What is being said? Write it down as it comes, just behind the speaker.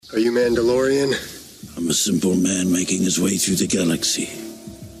Are you Mandalorian? I'm a simple man making his way through the galaxy,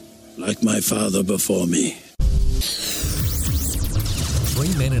 like my father before me.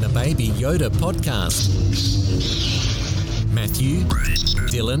 3 Men and a Baby Yoda podcast. Matthew,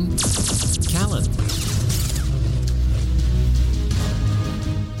 Dylan, Callan.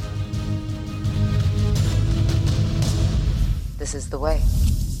 This is the way.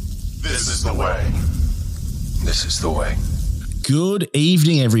 This is the way. This is the way. Good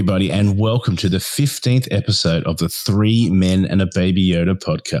evening, everybody, and welcome to the 15th episode of the 3 Men and a Baby Yoda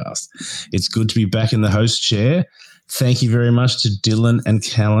podcast. It's good to be back in the host chair. Thank you very much to Dylan and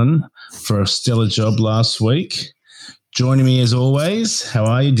Callan for a stellar job last week. Joining me as always, how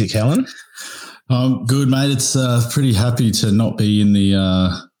are you, Callan? Good, mate. It's pretty happy to not be in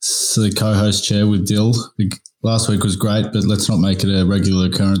the co-host chair with Dill. Last week was great, but let's not make it a regular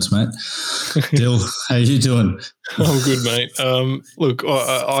occurrence, mate. Dill, how you doing? I'm good, mate. Look,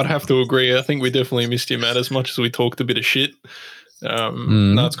 I'd have to agree. I think we definitely missed you, Matt, as much as we talked a bit of shit.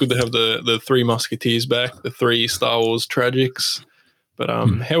 No, it's good to have the three Musketeers back, the three Star Wars tragics. But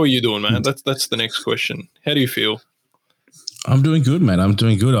how are you doing, man? That's the next question. How do you feel? I'm doing good, mate. I'm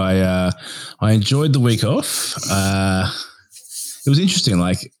doing good. I enjoyed the week off. It was interesting,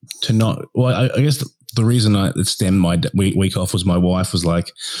 like to not. Well, I guess the reason it stemmed my week off was my wife was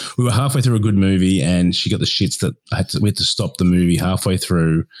like, we were halfway through a good movie and she got the shits that we had to stop the movie halfway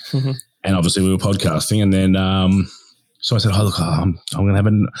through, and obviously we were podcasting, and then so I said, "Oh look, I'm going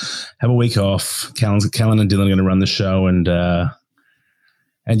to have a week off. Callan and Dylan are going to run the show, and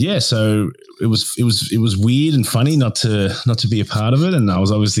yeah, so it was weird and funny not to be a part of it, and I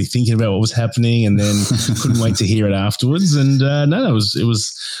was obviously thinking about what was happening, and then couldn't wait to hear it afterwards. And it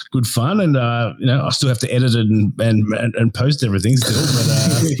was good fun, and I still have to edit it and post everything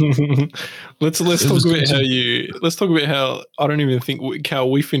still. But let's talk about how I don't even think Cal,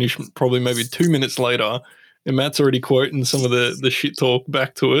 we finished probably maybe 2 minutes later. And Matt's already quoting some of the shit talk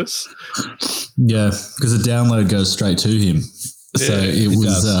back to us. Yeah, because the download goes straight to him. So it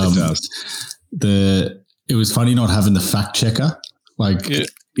was funny not having the fact checker. Like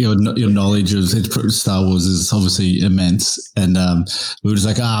your knowledge of Star Wars is obviously immense, and we were just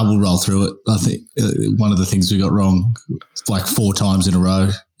like, we'll roll through it. I think one of the things we got wrong like 4 times in a row.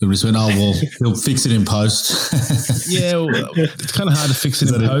 We just went, well, he'll fix it in post. Yeah, well, it's kind of hard to fix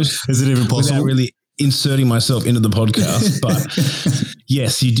it in post. Is it even possible? Without really inserting myself into the podcast, but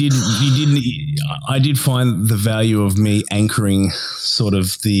yes, I did find the value of me anchoring sort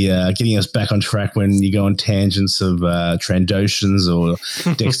of the getting us back on track when you go on tangents of Trandoshans or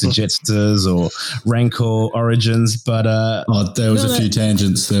Dexter Jetsters or Rancor Origins, but there was a few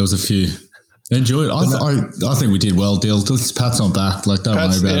tangents. There was a few. Enjoy it. I think we did well, Dill. Pat's on back. Like, don't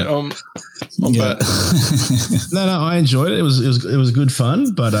worry about it. I'm back. No, I enjoyed it. It was good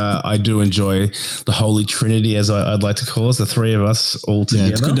fun, but I do enjoy the Holy Trinity, as I'd like to call us, the three of us all together.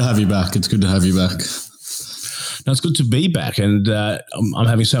 Yeah, it's good to have you back. No, it's good to be back, and I'm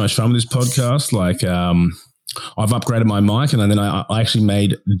having so much fun with this podcast. Like, I've upgraded my mic, and then I actually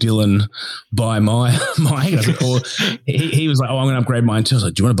made Dylan buy my mic. He was like, I'm going to upgrade mine too. I was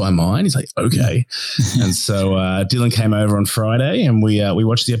like, do you want to buy mine? He's like, okay. And so Dylan came over on Friday, and we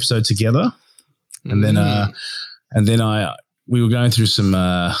watched the episode together. And then we were going through some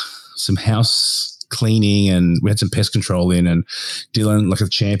house cleaning, and we had some pest control in, and Dylan, like a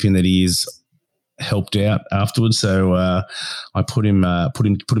champion that he is, helped out afterwards, so I put him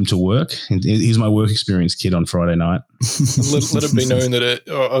to work. He's my work experience kid on Friday night. let it be known that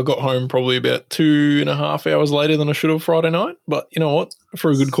I got home probably about 2.5 hours later than I should have Friday night, but you know what,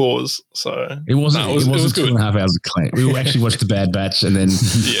 for a good cause. So it wasn't 2.5 hours of clean. We actually watched The Bad Batch and then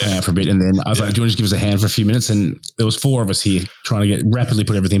hang out for a bit, and then I was like, do you want to just give us a hand for a few minutes? And there was 4 of us here trying to rapidly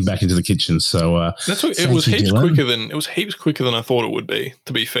put everything back into the kitchen. So that's what it was. Heaps quicker than I thought it would be,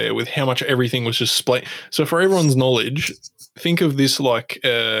 to be fair, with how much everything was just split. So for everyone's knowledge, think of this like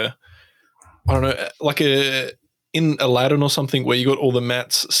I don't know, like in Aladdin or something, where you got all the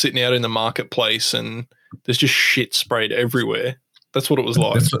mats sitting out in the marketplace and there's just shit sprayed everywhere. That's what it was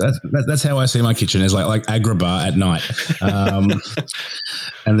like. That's how I see my kitchen, is like Agrabah at night.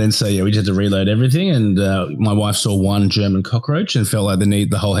 And then we just had to reload everything, and my wife saw one German cockroach and felt like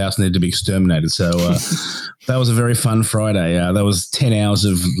the whole house needed to be exterminated. So that was a very fun Friday. That was 10 hours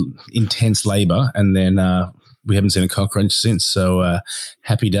of intense labor, and then we haven't seen a cockroach since. So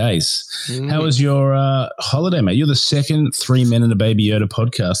happy days. How was your holiday, mate? You're the second 3 Men and a Baby Yoda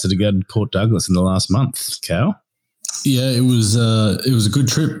podcast to go to Port Douglas in the last month, Cal. Yeah, it was a good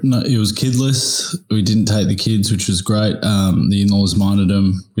trip. No, it was kidless. We didn't take the kids, which was great. The in-laws minded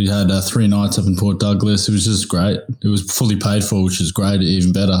them. We had 3 nights up in Port Douglas. It was just great. It was fully paid for, which is great,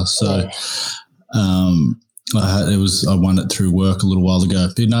 even better. So, I won it through work a little while ago.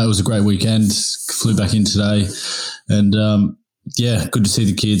 But no, it was a great weekend. Flew back in today, and yeah, good to see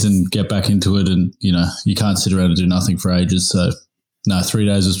the kids and get back into it. And you can't sit around and do nothing for ages. So, no, 3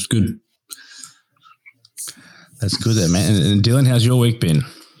 days was good. That's good there, man. And Dylan, how's your week been?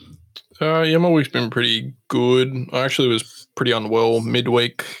 Yeah, my week's been pretty good. I actually was pretty unwell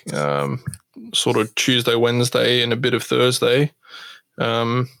midweek, sort of Tuesday, Wednesday, and a bit of Thursday.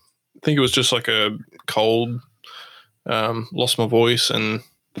 I think it was just like a cold, lost my voice, and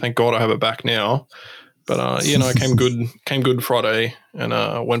thank God I have it back now. But, I came good Friday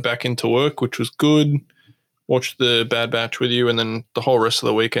and went back into work, which was good. Watched the Bad Batch with you, and then the whole rest of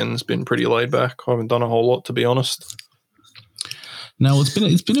the weekend's been pretty laid back. I haven't done a whole lot, to be honest. No,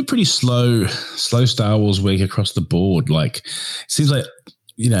 it's been a pretty slow Star Wars week across the board. Like, it seems like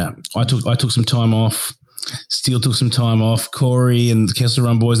I took some time off. Steele took some time off. Corey and the Kessel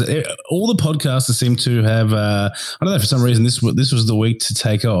Run boys. All the podcasters seem to have. I don't know, for some reason this was the week to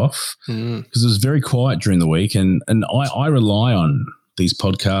take off because it was very quiet during the week, and I rely on these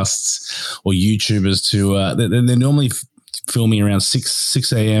podcasts or YouTubers to they're normally filming around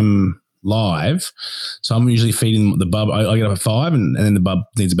 6 a.m. live, so I'm usually feeding the bub. I get up at 5, and then the bub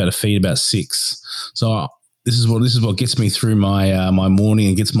needs about a feed about 6. So this is what gets me through my my morning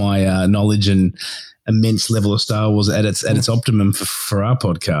and gets my knowledge and immense level of Star Wars at its optimum for our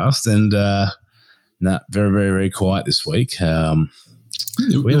podcast. And very, very, very quiet this week.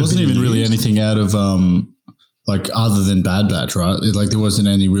 It wasn't even really anything out of like other than Bad Batch, right? Like there wasn't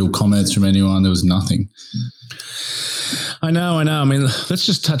any real comments from anyone. There was nothing. I know. I mean, let's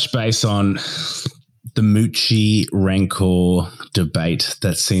just touch base on the Moochie Rancor debate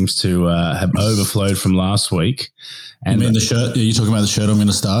that seems to have overflowed from last week. And the shirt? Are you talking about the shirt I'm going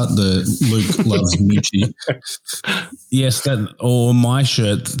to start? The Luke loves Moochie. Yes, or my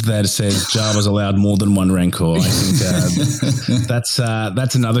shirt that says Java's allowed more than one Rancor. I think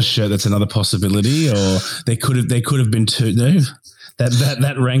that's another shirt. That's another possibility. Or there could have been 2. No,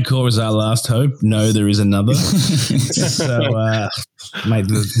 that Rancor is our last hope. No, there is another. So, mate,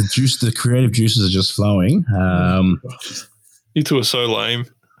 the creative juices are just flowing. You two are so lame.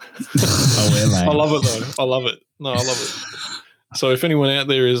 We're lame. I love it though. I love it. No, I love it. So if anyone out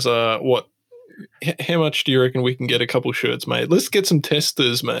there is how much do you reckon we can get a couple shirts made? Let's get some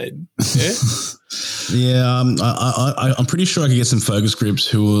testers made. Yeah. Yeah, I'm pretty sure I could get some focus groups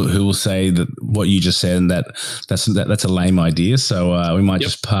who will say that what you just said, and that's a lame idea. So we might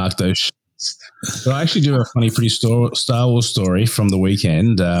just park those shirts. But I actually do have a pretty Star Wars story from the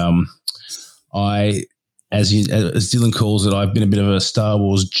weekend. As Dylan calls it, I've been a bit of a Star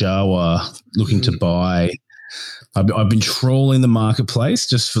Wars Jawa looking to buy. I've been trawling the marketplace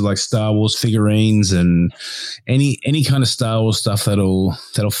just for like Star Wars figurines and any kind of Star Wars stuff that'll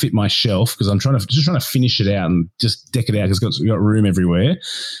fit my shelf, because I'm trying to finish it out and just deck it out because it's got room everywhere.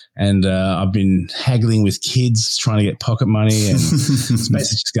 And I've been haggling with kids trying to get pocket money, and it's basically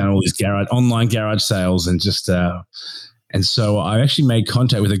just going to all these online garage sales and just. And so I actually made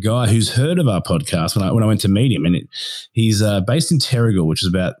contact with a guy who's heard of our podcast when I went to meet him, and he's based in Terrigal, which is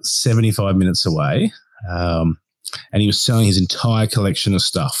about 75 minutes away. And he was selling his entire collection of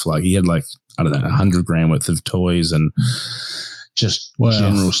stuff. Like he had 100 grand worth of toys and just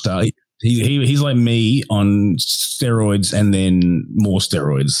general stuff. He's like me on steroids and then more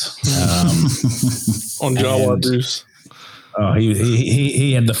steroids. On Jawa juice. Oh,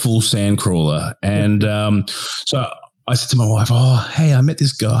 he had the full sand crawler. And so I said to my wife, hey, I met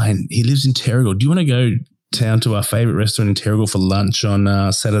this guy and he lives in Terrigal. Do you want to go down to our favorite restaurant in Terrigal for lunch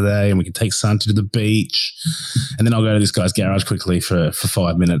on Saturday, and we can take Santi to the beach, and then I'll go to this guy's garage quickly for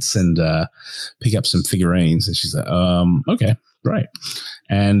 5 minutes and pick up some figurines. And she's like, okay, great.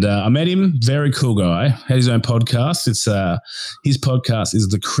 And I met him, very cool guy, had his own podcast. It's his podcast is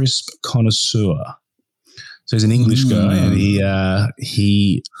The Crisp Connoisseur. So he's an English guy, and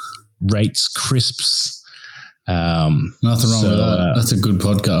he rates crisps. Nothing wrong with that. That's a good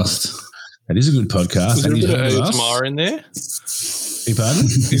podcast. It is a good podcast. Is there a bit of ASMR in there? Pardon?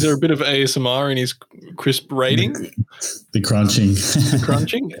 Is there a bit of ASMR in his crisp rating? The crunching. The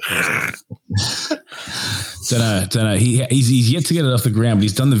crunching? Don't know. He's yet to get it off the ground, but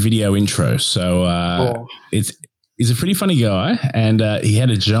he's done the video intro. So he's a pretty funny guy, and he had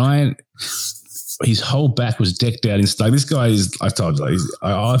a giant. His whole back was decked out in Star. This guy is. I told you,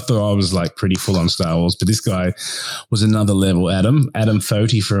 I thought I was like pretty full on Star Wars, but this guy was another level. Adam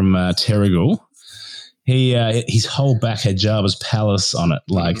Foti from Terrigal. his whole back had Jabba's palace on it.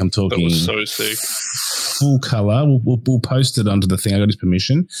 Like I'm talking, that was so sick. Full color. We'll post it onto the thing. I got his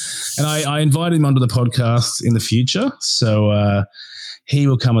permission, and I invited him onto the podcast in the future. So he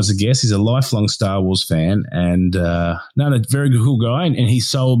will come as a guest. He's a lifelong Star Wars fan, and very cool guy. And he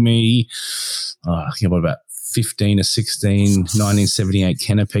sold me, I think about 15 or 16 1978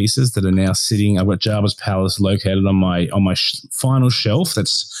 Kenner pieces that are now sitting. I've got Jabba's palace located on my final shelf.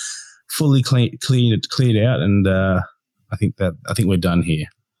 That's fully cleared out, and I think we're done here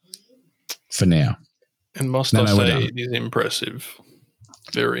for now. And I say, it is impressive,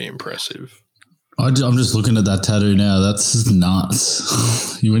 very impressive. I'm just looking at that tattoo now. That's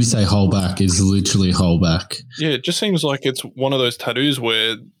nuts. When you say whole back, it's literally whole back. Yeah, it just seems like it's one of those tattoos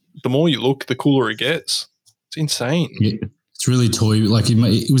where the more you look, the cooler it gets. It's insane. Yeah, it's really toy. Like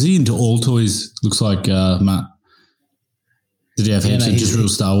was he into all toys? Looks like Matt. Did he have heaps of just real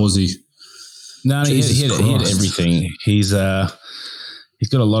Star Warsy? No, he had everything. He's got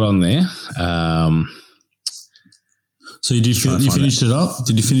a lot on there. So you finished it up?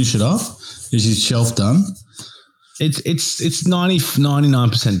 Did you finish it up? Is his shelf done? It's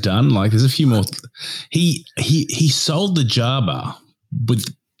 99% done. Like there's a few more. He sold the Jabba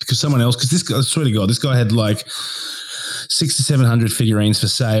because someone else. Because this guy, I swear to God, this guy had like 600 to 700 figurines for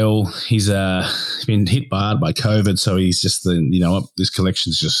sale. He's been hit hard by COVID, so he's just this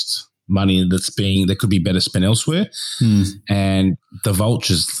collection's just money that could be better spent elsewhere. And the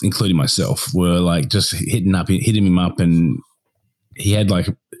vultures, including myself, were like just hitting him up, and he had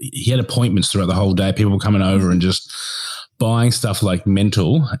appointments throughout the whole day. People were coming over and just buying stuff like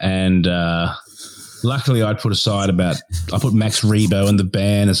mental. And luckily, I put Max Rebo and the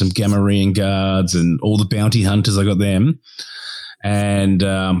band and some Gamorrean guards and all the bounty hunters. I got them. And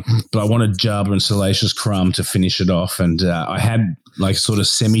but I wanted Jabba and Salacious Crumb to finish it off, and I had like sort of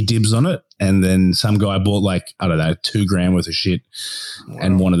semi dibs on it, and then some guy bought like I don't know $2,000 worth of shit,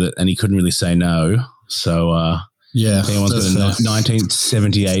 and wanted it, and he couldn't really say no. So if anyone's got a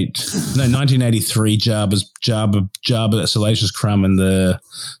 1983 Jabba Salacious Crumb and the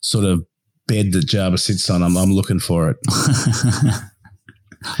sort of bed that Jabba sits on, I'm looking for it.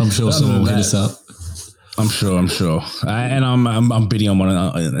 I'm sure someone will hit us up. I'm sure, and I'm bidding on one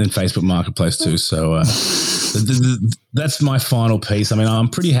in Facebook Marketplace too. So that's my final piece. I mean, I'm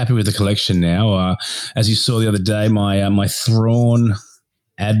pretty happy with the collection now. As you saw the other day, my Thrawn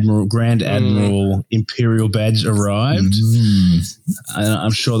Grand Admiral Imperial badge arrived. And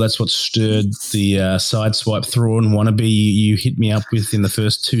I'm sure that's what stirred the sideswipe Thrawn wannabe you hit me up with in the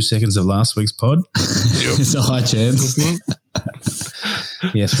first 2 seconds of last week's pod. It's a high chance.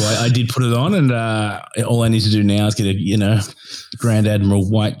 Yes, well, I did put it on, and all I need to do now is get a Grand Admiral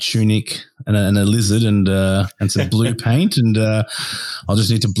white tunic and a lizard and some blue paint, and I'll just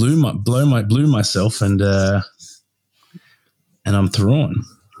need to blue myself, and I'm Thrawn.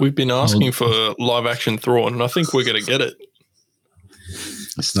 We've been asking for live action Thrawn, and I think we're going to get it.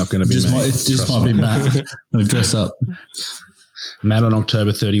 It's not going to be It just might be Matt. We'll dress up. Matt on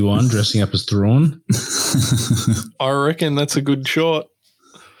October 31, dressing up as Thrawn. I reckon that's a good shot.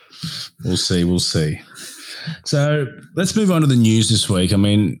 We'll see. So let's move on to the news this week. I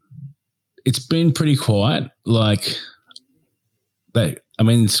mean, it's been pretty quiet. It's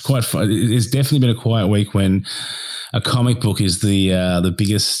quite fun. It's definitely been a quiet week when a comic book is the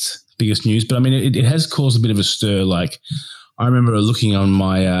biggest news. But I mean, it has caused a bit of a stir. Like I remember looking on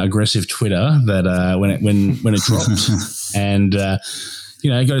my aggressive Twitter that when it dropped, and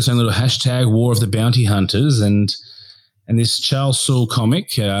it got its own little hashtag War of the Bounty Hunters, and this Charles Soule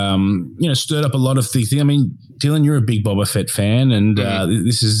comic, stirred up a lot of the thing. I mean, Dylan, you're a big Boba Fett fan, and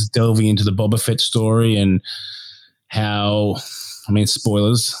this is delving into the Boba Fett story and how, I mean,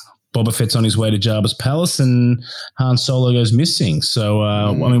 spoilers, Boba Fett's on his way to Jabba's palace and Han Solo goes missing. So,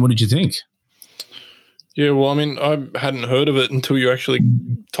 I mean, what did you think? Yeah, well, I mean, I hadn't heard of it until you actually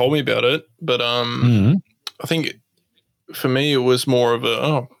told me about it. But I think for me, it was more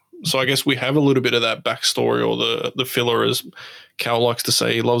of so I guess we have a little bit of that backstory, or the filler, as Cal likes to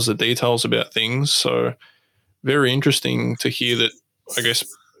say. He loves the details about things. So very interesting to hear that, I guess,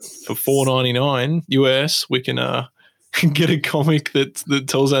 for $4.99 US, we can get a comic that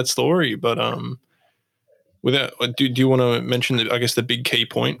tells that story. But do you want to mention the big key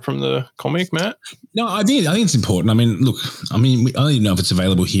point from the comic, Matt? No, I think it's important. I mean, look, I don't even know if it's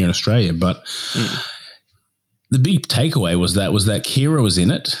available here in Australia, but the big takeaway was that Kira was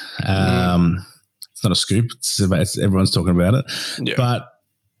in it. It's not a scoop. Everyone's talking about it. Yeah. But,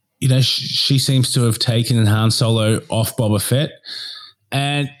 she seems to have taken Han Solo off Boba Fett.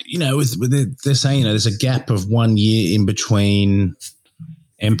 And, they're saying, there's a gap of 1 year in between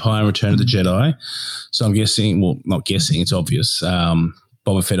Empire and Return of the Jedi. So I'm guessing, well, not guessing, it's obvious.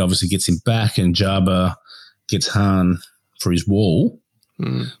 Boba Fett obviously gets him back, and Jabba gets Han for his wall,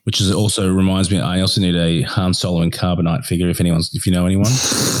 which is also reminds me. I also need a Han Solo and Carbonite figure if you know anyone,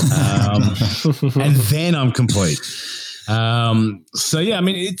 and then I'm complete. So yeah, I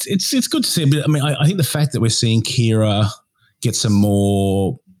mean it's good to see. But I mean, I think the fact that we're seeing Kira get some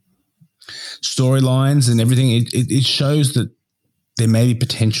more storylines and everything, it shows that there may be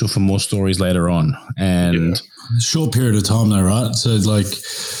potential for more stories later on. And short period of time though, right? So like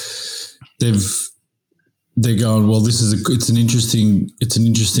they're going, well, it's an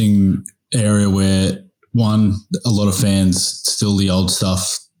interesting area where a lot of fans, still the old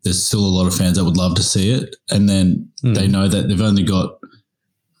stuff, there's still a lot of fans that would love to see it. And then they know that they've only got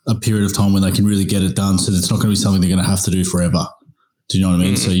a period of time when they can really get it done. So it's not going to be something they're going to have to do forever. Do you know what I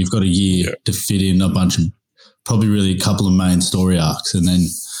mean? So you've got a year to fit in a bunch of, probably really a couple of main story arcs. And then,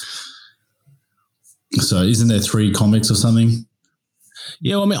 so isn't there 3 comics or something?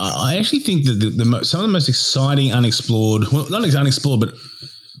 Yeah, well, I mean, I actually think that some of the most exciting unexplored, well, not unexplored, but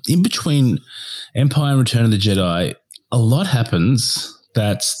in between Empire and Return of the Jedi, a lot happens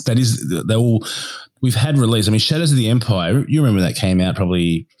we've had released. I mean, Shadows of the Empire, you remember that came out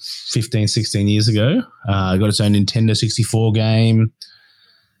probably 15, 16 years ago. Got its own Nintendo 64 game,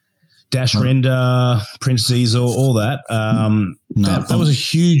 Dash Render, Prince Zizel, all that. That was a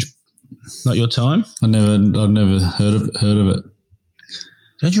huge, not your time? I've never heard of it.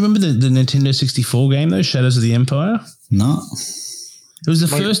 Don't you remember the Nintendo 64 game though, Shadows of the Empire? No. It was the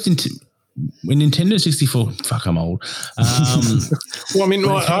first when Nintendo 64. Fuck, I'm old. Well, I mean,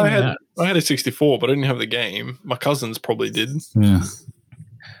 I had a 64, but I didn't have the game. My cousins probably did. Yeah.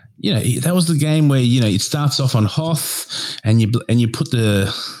 You know, that was the game where it starts off on Hoth, and you put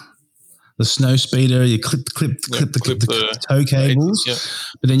the snow speeder, you clip the tow cables,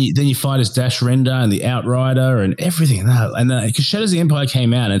 but then you fight as Dash Render and the Outrider and everything. And because Shadows of the Empire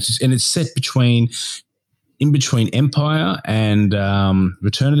came out, and it's set in between Empire and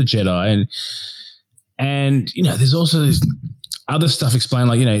Return of the Jedi, and there's also this other stuff explained,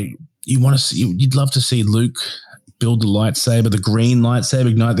 like you'd love to see Luke build the lightsaber, the green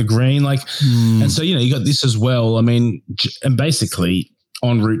lightsaber, ignite the green, and so you got this as well. I mean, and basically,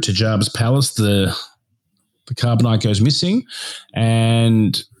 en route to Jabba's palace, the Carbonite goes missing,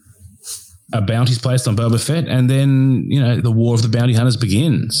 and a bounty's placed on Boba Fett, and then the War of the Bounty Hunters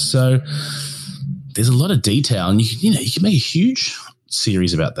begins. So there's a lot of detail, and you can make a huge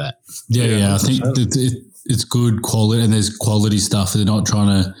series about that. Yeah. I think it's good quality, and there's quality stuff. They're not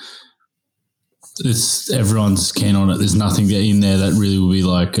trying to. Everyone's keen on it. There's nothing in there that really will be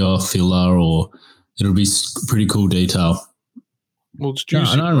like filler, or it'll be pretty cool detail. Well, it's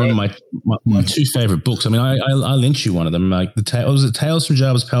juicy, and I remember my 2 favorite books. I mean, I lent you one of them. Like was it Tales from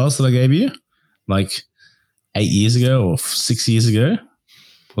Jabba's Palace that I gave you, like 8 years ago or 6 years ago?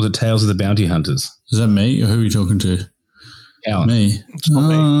 Or was it Tales of the Bounty Hunters? Is that me, or who are you talking to? Alan. Me. It's not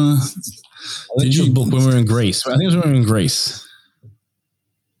me. I lent you a book when we were in Greece. I think it was when we were in Greece.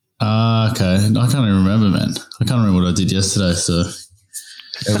 Okay. I can't even remember, man. I can't remember what I did yesterday. So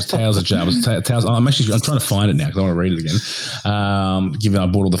it was Tales of Jabba. Tales. I'm trying to find it now because I want to read it again. Given I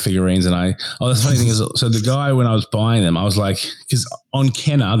bought all the figurines, and the funny thing is, so the guy, when I was buying them, I was like, because on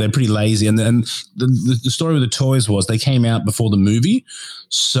Kenner they're pretty lazy, and then the story with the toys was they came out before the movie,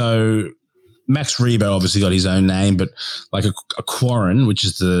 so Max Rebo obviously got his own name, but like a Quarren, which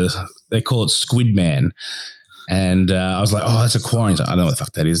is they call it Squid Man. And I was like, oh, that's a Quarren. He's like, I don't know what the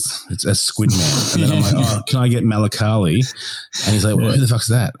fuck that is. That's Squid Man. And then I'm like, oh, can I get Malakali? And he's like, well, who the fuck's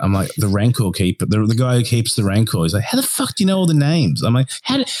that? I'm like, the Rancor keeper, the guy who keeps the Rancor. He's like, how the fuck do you know all the names? I'm like,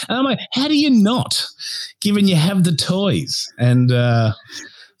 how do you not, given you have the toys? And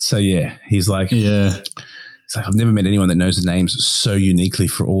so yeah, he's like, it's like, I've never met anyone that knows the names so uniquely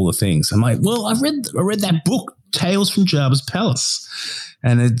for all the things. I'm like, well, I read that book, Tales from Jabba's Palace.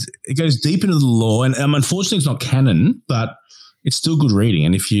 And it goes deep into the lore, and unfortunately it's not canon, but it's still good reading.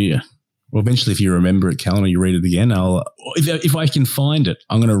 And eventually if you remember it, Callum, or you read it again, if I can find it,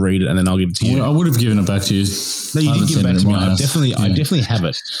 I'm going to read it and then I'll give it to you. I would have given it back to you. No, you did give it back to me. I definitely have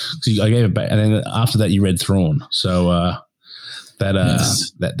it. So I gave it back, and then after that you read Thrawn. So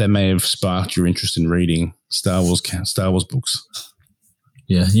that may have sparked your interest in reading Star Wars books.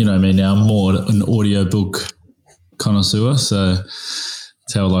 Yeah, you know me now. I'm more an audiobook connoisseur, so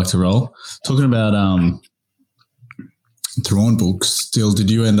that's how I like to roll. Talking about Thrawn books, still, did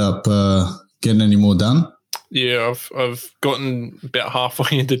you end up getting any more done? Yeah, I've gotten about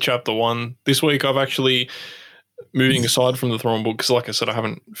halfway into chapter 1. This week I've actually, moving aside from the Thrawn book, because like I said, I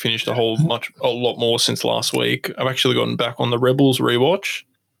haven't finished a lot more since last week. I've actually gotten back on the Rebels rewatch,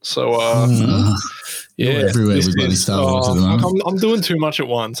 So, You're everywhere with bloody Star Wars at the moment. I'm doing too much at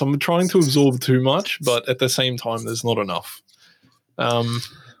once. I'm trying to absorb too much, but at the same time, there's not enough. No,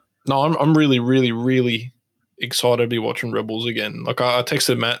 I'm really, really, really excited to be watching Rebels again. Like I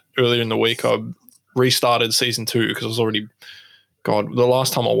texted Matt earlier in the week. I restarted season 2 because I was already, God, the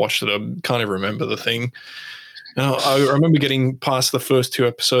last time I watched it, I can't even remember the thing. And I remember getting past the first 2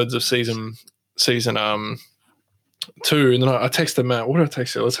 episodes of season 2, and then I texted Matt. What did I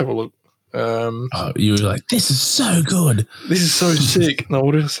text you? Let's have a look. You were like, "This is so good. This is so sick." No,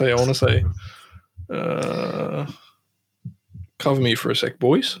 what did I say? I want to say, cover me for a sec,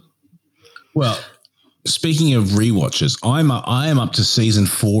 boys. Well, speaking of rewatches, I am up to season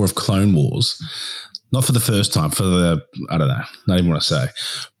 4 of Clone Wars. Not for the first time, for the, I don't know, not even want to say.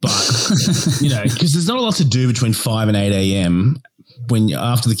 But, because there's not a lot to do between 5 and 8 a.m. when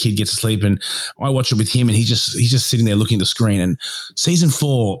after the kid gets asleep, and I watch it with him, and he's just sitting there looking at the screen. And season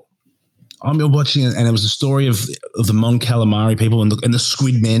 4, I'm watching it, and it was the story of the Mon Calamari people and the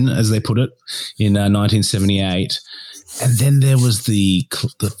Squid Men, as they put it, in 1978. And then there was the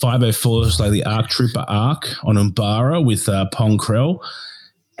 504, like the ARC Trooper arc on Umbara with Pong Krell.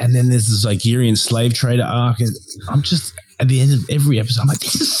 And then there's this Ygerian slave trader arc. And I'm just, at the end of every episode, I'm like,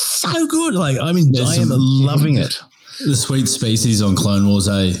 this is so good. Like, I am loving it. The sweet species on Clone Wars,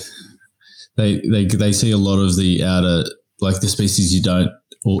 they see a lot of the outer, like the species you don't,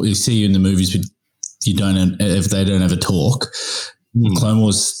 or you see in the movies, but you don't, if they don't ever talk. Clone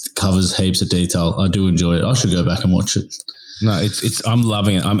Wars covers heaps of detail. I do enjoy it. I should go back and watch it. No, I'm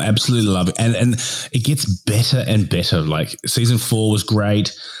loving it. I'm absolutely loving it. And it gets better and better. Like season 4 was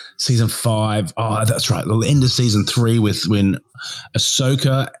great. Season 5, oh, that's right. The end of season 3 when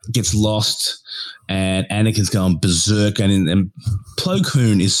Ahsoka gets lost and Anakin's going berserk, and Plo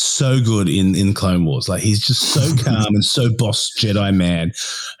Koon is so good in Clone Wars. Like, he's just so calm and so boss Jedi man.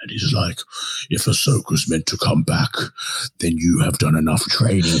 And he's like, if Ahsoka's meant to come back, then you have done enough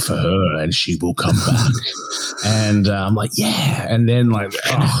training for her and she will come back. And I'm like, yeah. And then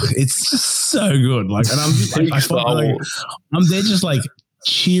it's just so good. Like, and I'm there just like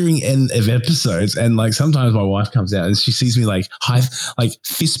cheering end of episodes, and sometimes my wife comes out and she sees me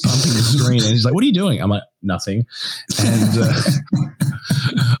fist bumping the screen, and she's like, "What are you doing?" I'm like, "Nothing," and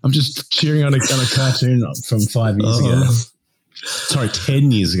I'm just cheering on a cartoon from 5 years ago. Sorry,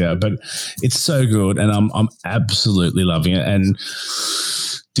 10 years ago, but it's so good, and I'm absolutely loving it. And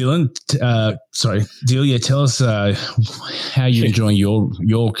Dylan, Delia, tell us how you're enjoying your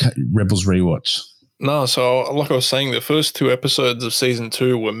Rebels rewatch. No, so like I was saying, the first 2 episodes of season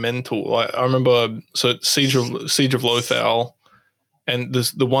 2 were mental. I remember, Siege of Lothal, and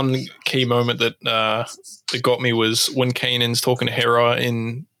the one key moment that got me was when Kanan's talking to Hera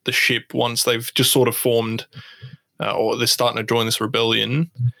in the ship once they've just sort of formed, or they're starting to join this rebellion.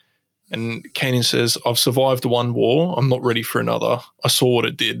 And Kanan says, "I've survived one war. I'm not ready for another. I saw what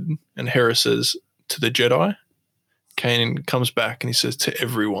it did." And Hera says, "To the Jedi." Kanan comes back and he says, "To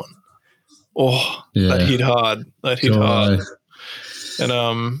everyone." Oh, yeah. That hit hard. Hard. And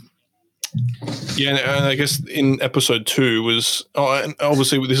and I guess in episode 2 was, and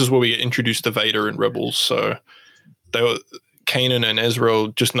obviously this is where we get introduced to Vader and Rebels. So Kanan and Ezra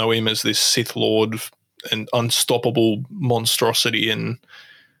just know him as this Sith Lord and unstoppable monstrosity, and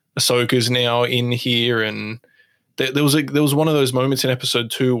Ahsoka's now in here, and there was one of those moments in episode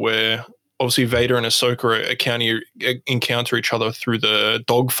 2 where obviously Vader and Ahsoka encounter each other through the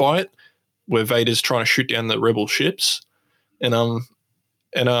dogfight, where Vader's trying to shoot down the rebel ships, and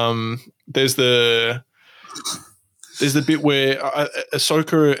there's the bit where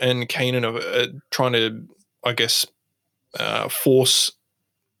Ahsoka and Kanan are trying to, I guess,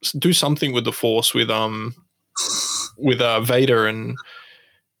 do something with the Force with Vader, and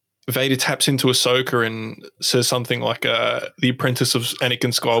Vader taps into Ahsoka and says something like, "The apprentice of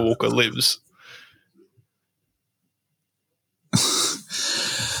Anakin Skywalker lives."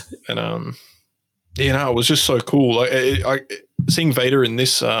 And it was just so cool. Like seeing Vader in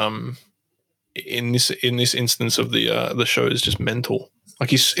this instance of the show is just mental.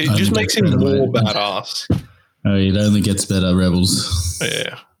 Like it just makes him more badass. Oh, it only gets better, Rebels.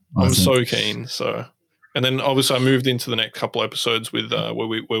 Yeah, I'm so keen. So, and then obviously I moved into the next couple episodes with where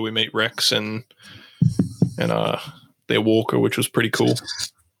we meet Rex and their walker, which was pretty cool.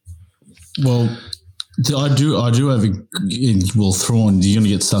 Well, I do have Thrawn, you're going to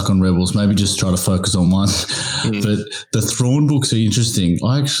get stuck on Rebels. Maybe just try to focus on one. But the Thrawn books are interesting.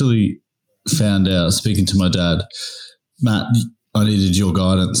 I actually found out, speaking to my dad, Matt, I needed your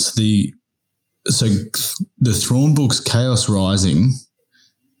guidance. So the Thrawn books, Chaos Rising,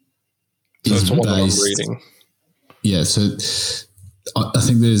 so is based. I'm reading. Yeah, so I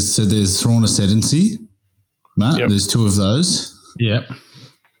think there's Thrawn Ascendancy, Matt. Yep. There's 2 of those. Yeah.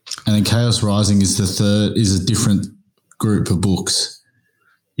 And then Chaos Rising is the third, is a different group of books.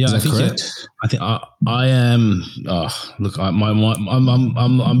 Yeah, Is I that think correct? I think I am. Oh, look, I'm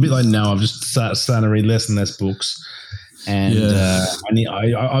a bit like now. I've just starting to read less and less books, and Yeah.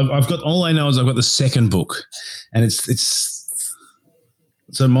 I've got all I know is I've got the second book, and it's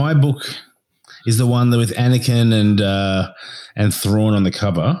so my book is the one that with Anakin and Thrawn on the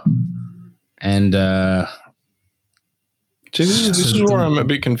cover, and See, this is where I'm a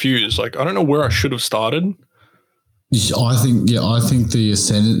bit confused. Like, I don't know where I should have started. I think the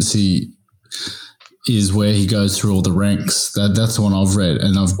Ascendancy is where he goes through all the ranks. That's the one I've read,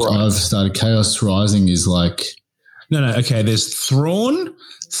 and I've started. Chaos Rising is like no, okay. There's Thrawn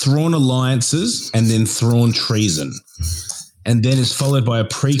Alliances, and then Thrawn Treason. And then it's followed by a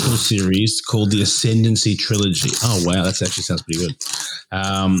prequel series called the Ascendancy Trilogy. Oh, wow. That actually sounds pretty good.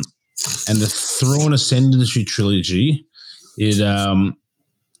 And the Thrawn Ascendancy Trilogy,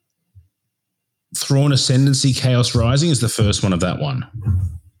 Thrawn Ascendancy Chaos Rising is the first one of that one.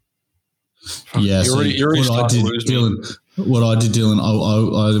 Yeah. You're already starting to lose me. What I did, Dylan,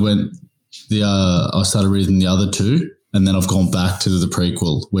 I went I started reading the other 2, and then I've gone back to the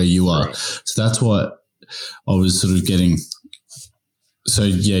prequel where you are. Right. So that's what I was sort of getting. So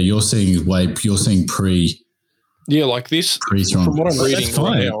yeah, you're seeing pre. Yeah, like this. Pre-Thrawn. From what I'm reading, That's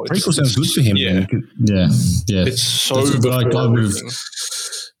fine. right now, Prequel sounds good for him. Yeah. Man. Yeah. It's so That's what I before would've- everything.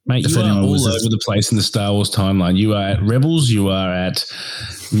 Mate, If you are anyone all was over the place in the Star Wars timeline. You are at Rebels, you are at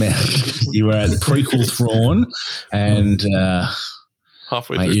prequel Thrawn, and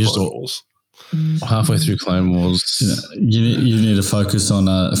Halfway mate, through you just Clone all- Wars. halfway through Clone Wars. You need to focus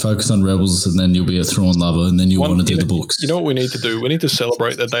on Rebels, and then you'll be a Thrawn lover, and then you'll want to do the books. You know what we need to do? We need to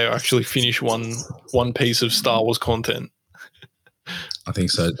celebrate that they actually finish one piece of Star Wars content. I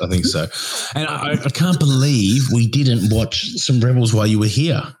think so. And I can't believe we didn't watch some Rebels while you were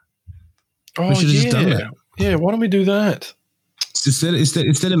here. Oh, We should have just done that. Yeah, why don't we do that?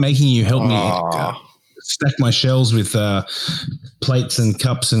 Instead of making you help me Ah. stack my shelves with plates and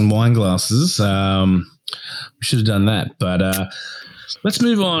cups and wine glasses, we should have done that. But let's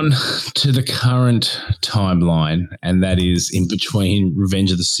move on to the current timeline, and that is in between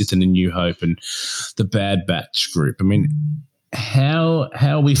Revenge of the Sith and A New Hope and the Bad Batch group. I mean, how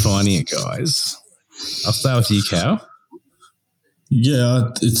are we finding it, guys? I'll start with you, Cal. Yeah,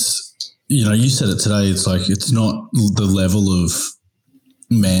 it's you said it today. It's like it's not the level of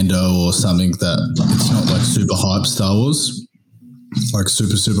Mando or something that it's not like super hype Star Wars, like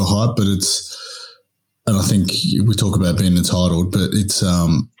super hype, but it's. And I think we talk about being entitled, but it's.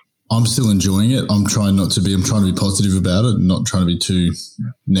 I'm still enjoying it. I'm trying to be positive about it, and not trying to be too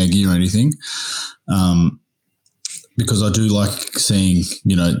neggy or anything. Because I do like seeing,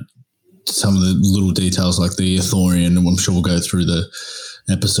 some of the little details like the Ithorian, and I'm sure we'll go through the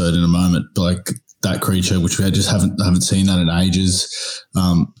episode in a moment, but like that creature, which we just haven't seen that in ages,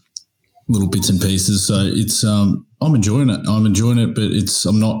 little bits and pieces. So it's, I'm enjoying it. But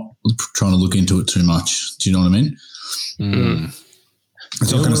I'm not trying to look into it too much. Do you know what I mean? Mm.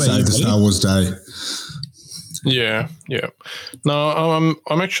 It's not going to save the Star Wars day. Yeah. No,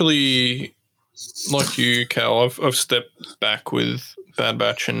 I'm actually like you, Cal. I've stepped back with Bad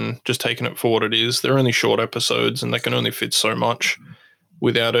Batch and just taken it for what it is. They're only short episodes, and they can only fit so much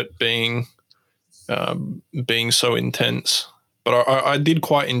without it being so intense. But I did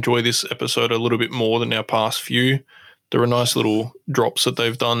quite enjoy this episode a little bit more than our past few. There are nice little drops that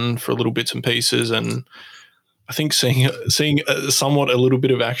they've done for little bits and pieces, and I think seeing somewhat a little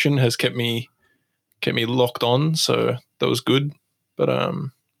bit of action has kept me locked on. So that was good. But I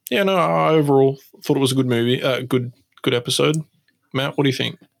overall thought it was a good movie, good episode. Matt, what do you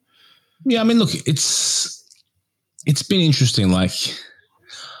think? Yeah, I mean, look, it's been interesting. Like,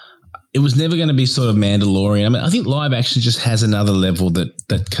 it was never going to be sort of Mandalorian. I mean, I think live action just has another level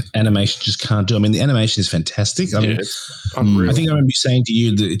that animation just can't do. I mean, the animation is fantastic. I mean, It's unreal. I think I remember you saying to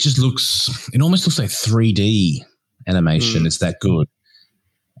you that it almost looks like 3D animation. It's that good.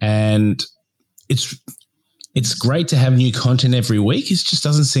 And it's great to have new content every week. It just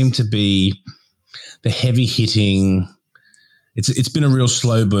doesn't seem to be the heavy hitting. It's been a real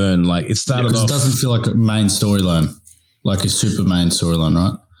slow burn. Like, it started off. It doesn't feel like a main storyline, like a super main storyline,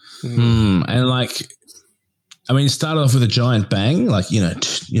 right? And like, I mean, it started off with a giant bang, like,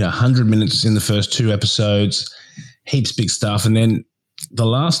 100 minutes in the first 2 episodes, heaps big stuff. And then the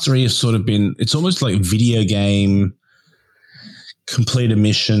last 3 have sort of been, it's almost like video game, complete a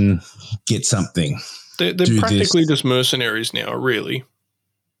mission, get something. They're practically just mercenaries now, really.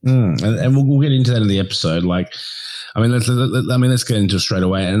 And we'll get into that in the episode. Like, I mean, let's get into it straight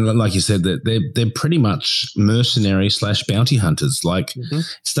away. And like you said, that they're pretty much mercenary / bounty hunters. Like, it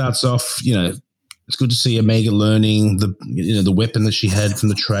starts off, it's good to see Omega learning the weapon that she had from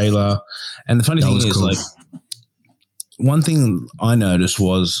the trailer. And the funny thing is, cool. Like, one thing I noticed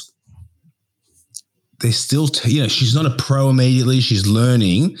was they're still, she's not a pro immediately. She's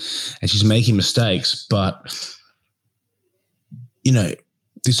learning and she's making mistakes. But,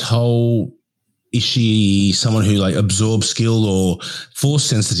 this whole, is she someone who like absorbs skill or force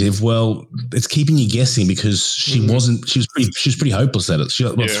sensitive? Well, it's keeping you guessing because she was pretty hopeless at it. She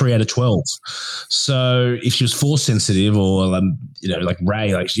got 3 out of 12. So if she was force sensitive or, like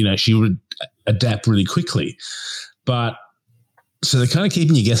Rey, like, she would adapt really quickly. But so they're kind of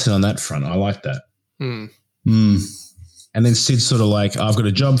keeping you guessing on that front. I like that. And then Sid's sort of like, I've got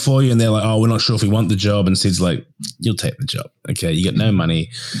a job for you. And they're like, oh, we're not sure if we want the job. And Sid's like, you'll take the job. Okay, you got no money.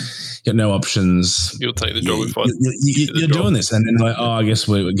 You got no options. You'll take the job if you're doing this. And then like, oh, I guess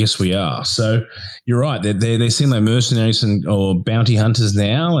we are. So you're right. They seem like mercenaries or bounty hunters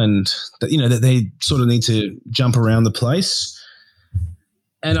now. And, that they sort of need to jump around the place.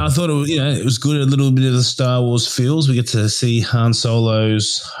 And I thought, it was good, a little bit of the Star Wars feels. We get to see Han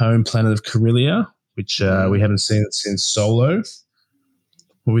Solo's home planet of Corellia, which we haven't seen it since Solo.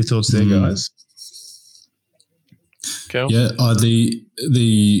 What were your thoughts there, guys? Cal? Yeah,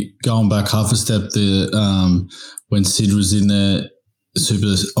 the going back half a step, when Sid was in there,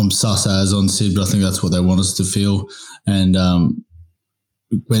 super, I'm sus as on Sid, but I think that's what they want us to feel. And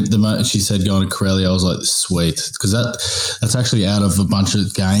when the moment she said going to Corellia, I was like, sweet, because that's actually out of a bunch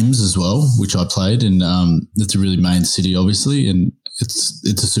of games as well, which I played, and it's a really main city, obviously, and it's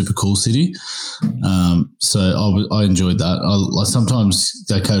a super cool city. So I enjoyed that. I sometimes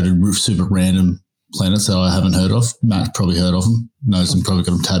they go to super random planets that I haven't heard of. Matt probably heard of them, knows them, probably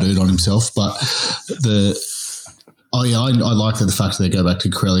got them tattooed on himself. But I like the fact that they go back to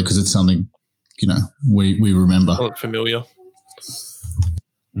Corellia because it's something we remember. I look familiar.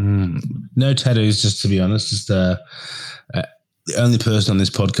 No tattoos, just to be honest. Just the only person on this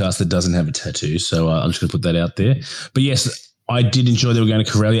podcast that doesn't have a tattoo. So I'm just going to put that out there. But yes, I did enjoy that we're going to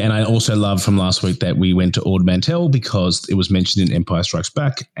Corellia, and I also loved from last week that we went to Ord Mantell because it was mentioned in Empire Strikes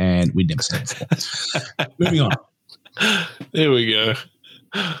Back, and we'd never seen it before. Moving on. There we go.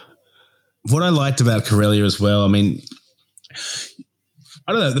 What I liked about Corellia as well, I mean,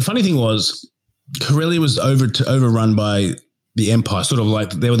 I don't know. The funny thing was Corellia was overrun by the Empire, sort of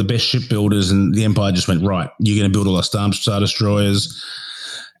like they were the best shipbuilders, and the Empire just went, right, you're going to build all our Star Destroyers.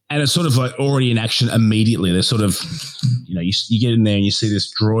 And it's sort of like already in action immediately. They're sort of, you get in there and you see this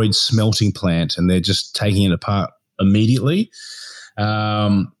droid smelting plant and they're just taking it apart immediately.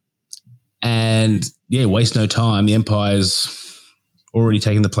 And waste no time. The Empire's already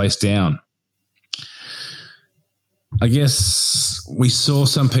taken the place down. I guess we saw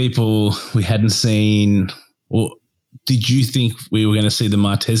some people we hadn't seen. Or did you think we were going to see the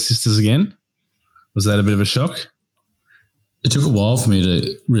Martez sisters again? Was that a bit of a shock? It took a while for me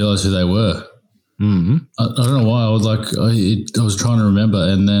to realize who they were. Mm-hmm. I don't know why. I was trying to remember,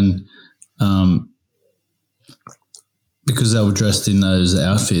 and then because they were dressed in those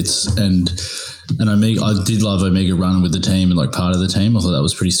outfits, and Omega, I did love Omega running with the team and like part of the team. I thought that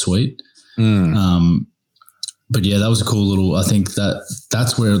was pretty sweet. But yeah, that was a cool little. I think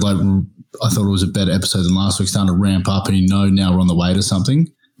that's where like I thought it was a better episode than last week. Starting to ramp up, and now we're on the way to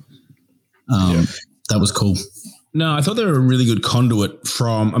something. That was cool. No, I thought they were a really good conduit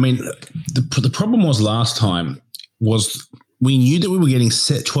from. I mean, the problem was last time was we knew that we were getting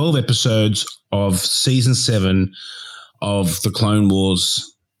 12 episodes of season 7 of the Clone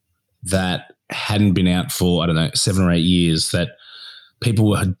Wars that hadn't been out for, 7 or 8 years, that people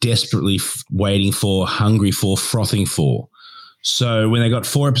were desperately waiting for, hungry for, frothing for. So when they got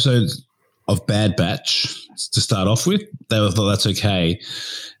 4 episodes of Bad Batch to start off with, they thought that's okay.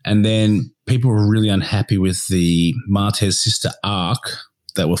 And then people were really unhappy with the Martez sister arc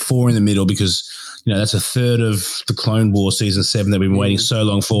that were 4 in the middle because, that's a third of the Clone Wars season 7 that we've been waiting so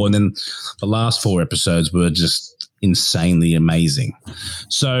long for. And then the last 4 episodes were just insanely amazing.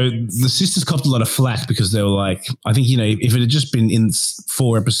 So the sisters copped a lot of flack because they were like, I think, if it had just been in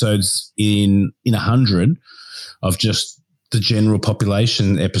 4 episodes in 100 of just the general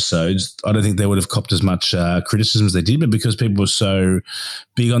population episodes, I don't think they would have copped as much criticism as they did, but because people were so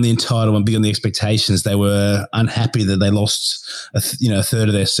big on the entitlement, big on the expectations, they were unhappy that they lost a third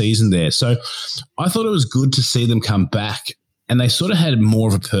of their season there. So I thought it was good to see them come back, and they sort of had more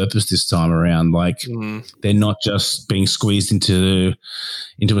of a purpose this time around. Like they're not just being squeezed into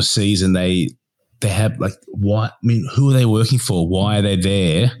a season. They have like, what? I mean, who are they working for? Why are they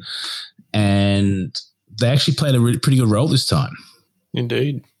there? And they actually played a pretty good role this time.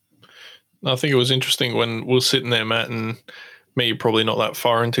 Indeed. I think it was interesting when we were sitting there, Matt, and me probably not that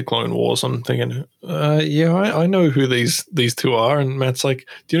far into Clone Wars. I'm thinking, I know who these two are. And Matt's like,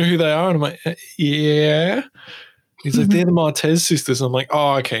 do you know who they are? And I'm like, yeah. He's like, they're the Martez sisters. I'm like,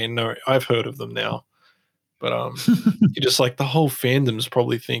 oh, okay, no, I've heard of them now. But you're just like, the whole fandom's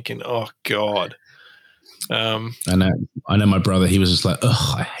probably thinking, oh, God. I know my brother, he was just like,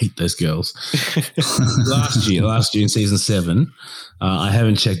 oh, I hate those girls. last year in season 7, I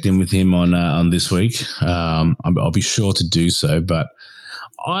haven't checked in with him on this week. I'll be sure to do so, but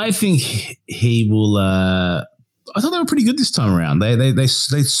I think he will. I thought they were pretty good this time around. They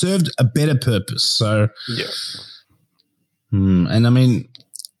served a better purpose. So yeah, and I mean,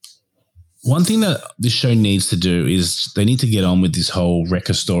 one thing that this show needs to do is they need to get on with this whole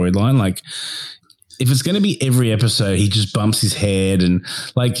Wrecker storyline. Like, if it's going to be every episode, he just bumps his head and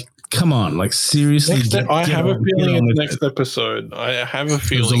like, come on, like seriously. I have a feeling it's next episode. I have a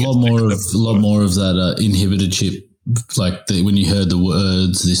feeling there's a lot more of that inhibitor chip, like when you heard the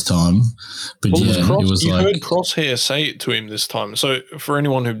words this time. But well, it was you like heard Crosshair say it to him this time. So for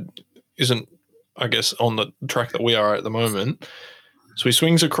anyone who isn't, I guess, on the track that we are at the moment. So he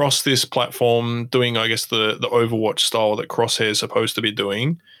swings across this platform doing, I guess, the Overwatch style that Crosshair is supposed to be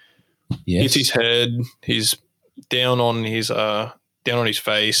doing. Yes. Hits his head. He's down on his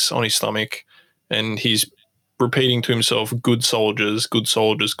face, on his stomach, and he's repeating to himself, "Good soldiers, good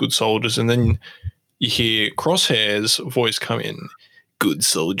soldiers, good soldiers." And then you hear Crosshair's voice come in, "Good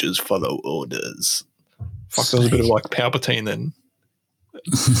soldiers follow orders." Fuck, that was a bit of like Palpatine then.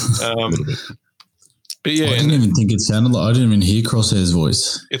 But yeah, I didn't even think it sounded like. I didn't even hear Crosshair's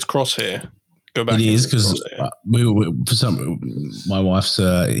voice. It's Crosshair. Go back. It is because my wife's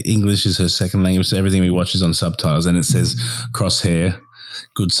English is her second language, so everything we watch is on subtitles, and it says Crosshair,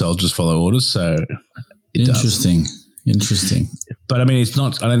 good soldiers follow orders. So Interesting. But I mean, it's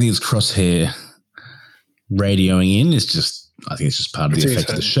not. I don't think it's Crosshair radioing in. It's just. I think it's just part of the effect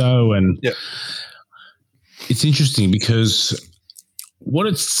of the show, and it's interesting because what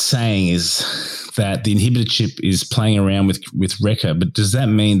it's saying is that the inhibitor chip is playing around with Wrecker, but does that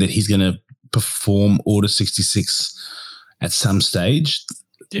mean that he's going to perform Order 66 at some stage?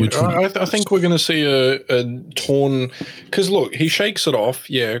 Yeah, I think we're going to see a torn, because look, he shakes it off.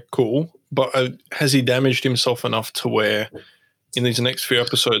 Yeah, cool. But has he damaged himself enough to where in these next few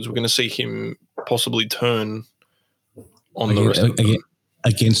episodes we're going to see him possibly turn on the rest of them?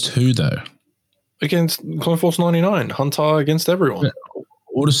 Against who though? Against Clone Force 99, Hunter against everyone. Yeah.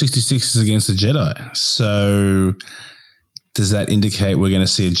 Order 66 is against the Jedi. So does that indicate we're going to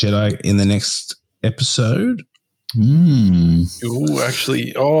see a Jedi in the next episode? Ooh,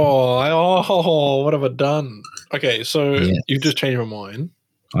 actually, what have I done? Okay, so you've just changed my mind.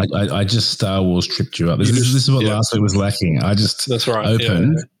 I just Star Wars tripped you up. This is what last week was lacking. I just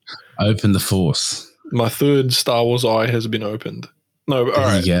opened the Force. My third Star Wars eye has been opened. No, all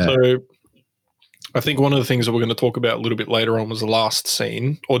right. So I think one of the things that we're going to talk about a little bit later on was the last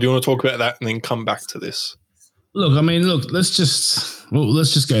scene. Or do you want to talk about that and then come back to this? Let's just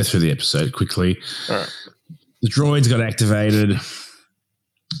go through the episode quickly. All right. The droids got activated.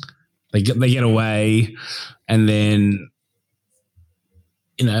 They get away, and then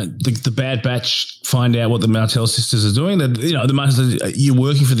the Bad Batch find out what the Martell sisters are doing. That the Martell, you're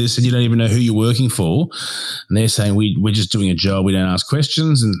working for this, and you don't even know who you're working for. And they're saying we're just doing a job. We don't ask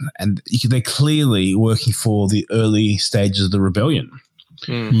questions, and they're clearly working for the early stages of the rebellion.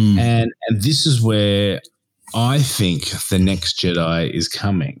 And this is where I think the next Jedi is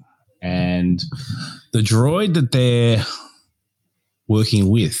coming, and the droid that they're working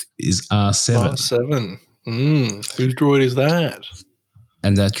with is R7. R7. Whose droid is that?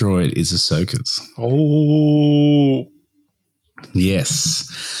 And that droid is Ahsoka's. Oh. Yes.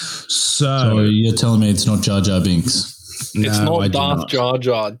 So you're telling me it's not Jar Jar Binks? It's not Darth Jar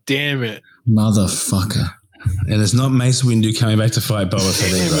Jar. Damn it. Motherfucker. And it's not Mace Windu coming back to fight Boba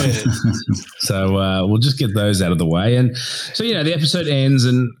Fett either. So we'll just get those out of the way. And so, the episode ends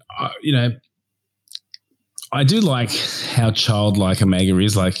and, I do like how childlike Omega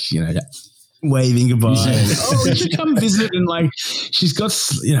is, like, waving goodbye. You should come visit, and like she's got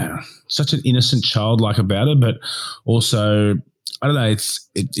such an innocent childlike about her, but also I don't know,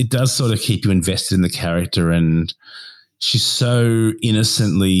 it does sort of keep you invested in the character, and she's so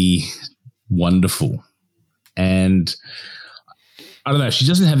innocently wonderful. And I don't know, she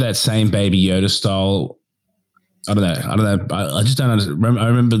doesn't have that same Baby Yoda style. I don't know. I just don't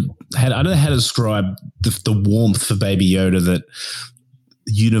remember. I don't know how to describe the warmth for Baby Yoda that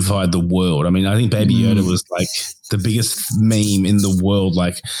unified the world. I mean, I think Baby Yoda was like the biggest meme in the world.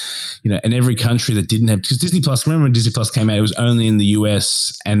 Like, in every country that didn't have, because Disney Plus, remember when Disney Plus came out, it was only in the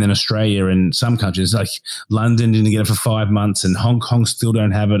US and then Australia and some countries. Like London didn't get it for 5 months and Hong Kong still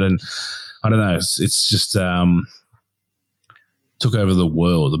don't have it. And I don't know, it's just took over the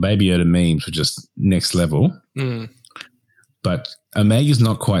world. The Baby Yoda memes were just next level. But Omega's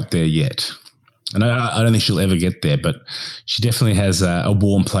not quite there yet. And I don't think she'll ever get there, but she definitely has a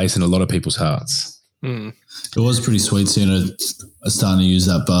warm place in a lot of people's hearts. It was pretty sweet seeing her starting to use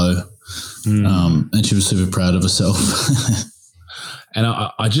that bow. And she was super proud of herself. And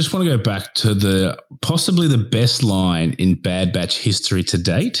I just want to go back to possibly the best line in Bad Batch history to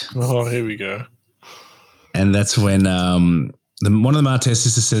date. Oh, here we go. And that's when one of the Martez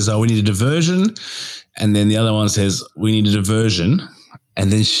sisters says, "Oh, we need a diversion." And then the other one says, "We need a diversion."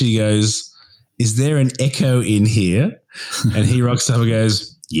 And then she goes, "Is there an echo in here?" And he rocks up and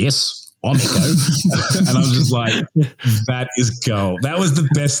goes, "Yes, I'm Echo." And I'm just like, that is gold. That was the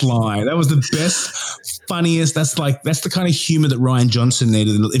best line. That was the best, funniest. That's the kind of humor that Rian Johnson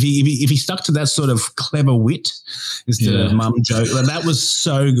needed. If he stuck to that sort of clever wit instead of mum joke, that was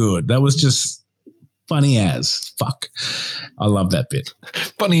so good. That was just funny as fuck. I love that bit.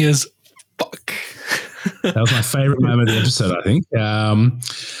 Funny as fuck. That was my favorite moment of the episode, I think.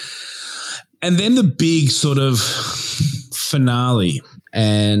 And then the big sort of finale,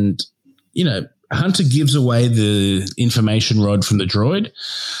 and, Hunter gives away the information rod from the droid,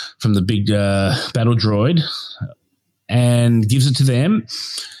 from the big battle droid, and gives it to them.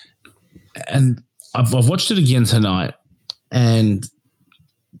 And I've watched it again tonight, and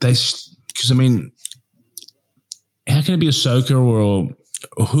because how can it be Ahsoka or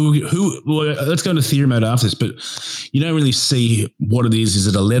who? Well, let's go into theory mode after this, but you don't really see what it is. Is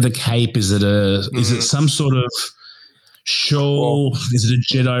it a leather cape? Is it is it some sort of shawl? Is it a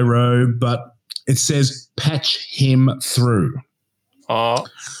Jedi robe? But it says patch him through.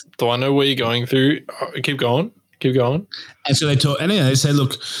 Do I know where you're going through? Keep going. And so they talk, and they say,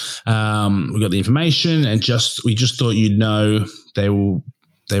 "Look, we got the information, and we just thought you'd know they were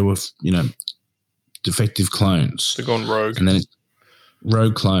defective clones. They're gone rogue, and then it's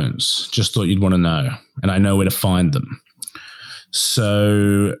rogue clones. Just thought you'd want to know, and I know where to find them."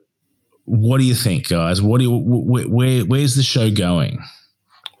 So, what do you think, guys? Where's the show going?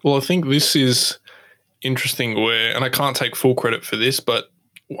 Well, I think this is interesting and I can't take full credit for this, but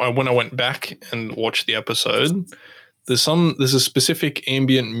when I went back and watched the episode, there's a specific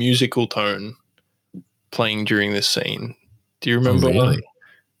ambient musical tone playing during this scene. Do you remember? Oh, really?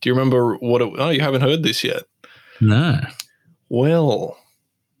 Do you remember what it? Oh, you haven't heard this yet? No. Well,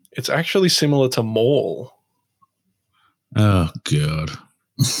 it's actually similar to Maul. Oh, God.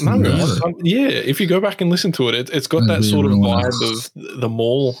 No, yeah. If you go back and listen to it, it's got that sort of vibe of the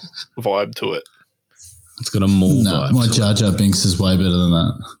Maul vibe to it. It's got a Maul vibe. My Jar Jar Binks is way better than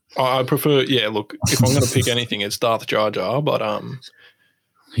that. I prefer, look, if I'm going to pick anything, it's Darth Jar Jar, but,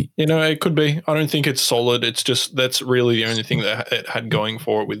 it could be. I don't think it's solid. It's just, that's really the only thing that it had going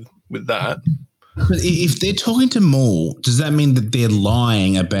for it with that. But if they're talking to Maul, does that mean that they're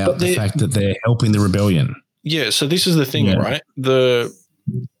lying about the fact that they're helping the rebellion? Yeah, so this is the thing, right?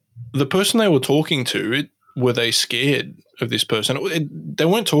 The person they were talking to, were they scared of this person? They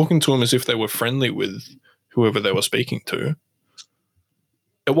weren't talking to him as if they were friendly with whoever they were speaking to.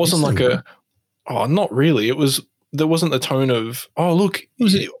 It wasn't like not really. There wasn't the tone of, oh, look,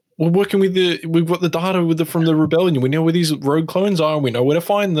 we're working we've got the data from the rebellion. We know where these rogue clones are. We know where to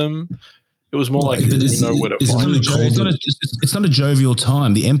find them. It was more like, we know where to find them. It's not a jovial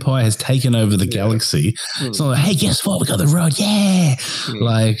time. The Empire has taken over the galaxy. It's not like, hey, guess what? We got the road. Yeah.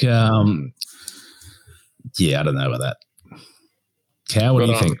 Like, I don't know about that. Cal, what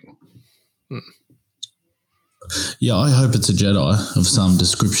do you think? Yeah, I hope it's a Jedi of some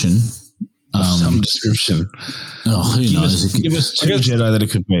description. Some description. Oh, who knows? Give us two Jedi that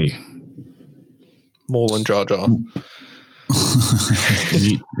it could be. Maul and Jar Jar.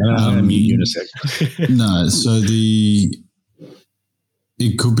 Mute you in a sec. No, so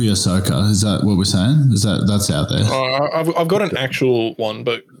it could be Ahsoka. Is that what we're saying? That's out there? I've got an actual one,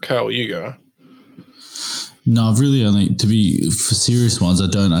 but Kyle, you go. No, I've really only, to be for serious ones, I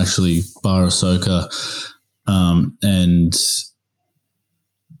don't actually bar Ahsoka, and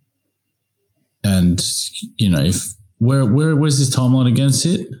if where's this timeline against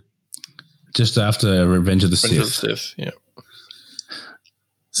it? Just after Revenge of the Sith. Yeah.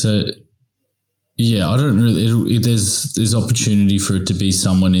 So, I don't really. There's opportunity for it to be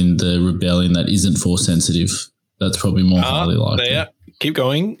someone in the rebellion that isn't Force sensitive. That's probably more highly likely. Keep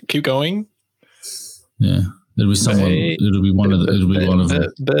going. Yeah, It'll be someone. It'll be one of them.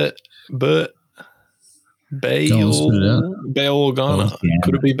 Bail Organa.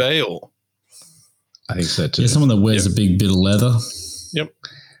 Could it be Bail? I think so too. Yeah, someone that wears a big bit of leather. Yep.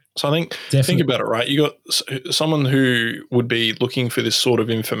 So I think about it, right? You got someone who would be looking for this sort of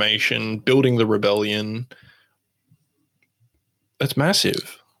information, building the rebellion. That's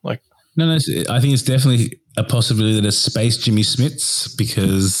massive. Like, no, I think it's definitely a possibility that it's Space Jimmy Smits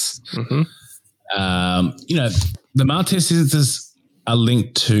because, you know, the Martez sisters are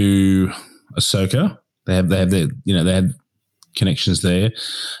linked to Ahsoka. They have they had connections there.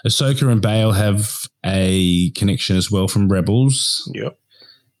 Ahsoka and Bail have a connection as well from Rebels. Yep.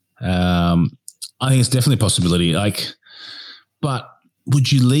 I think it's definitely a possibility. Like, but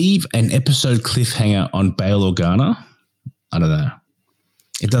would you leave an episode cliffhanger on Bail Organa? I don't know.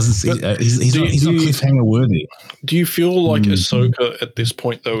 It doesn't. He's not cliffhanger worthy. Do you feel like Ahsoka at this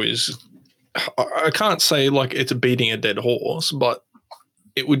point though is? I can't say like it's beating a dead horse, but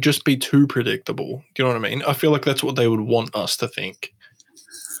it would just be too predictable. Do you know what I mean? I feel like that's what they would want us to think.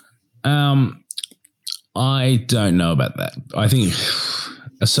 I don't know about that. I think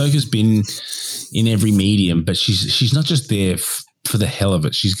Ahsoka's been in every medium, but she's not just there for the hell of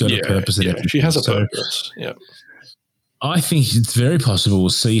it. She's got a purpose. Yeah, she has a purpose. Yeah. I think it's very possible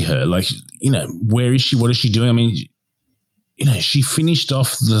we'll see her. Like, you know, where is she? What is she doing? I mean, you know, she finished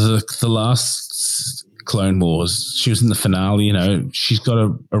off the last Clone Wars. She was in the finale. You know, she's got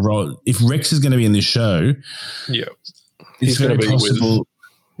a role. If Rex is going to be in this show, it's very possible.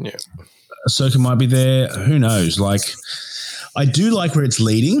 Ahsoka might be there. Who knows? Like, I do like where it's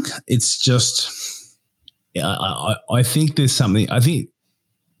leading. It's just, I think there's something. I think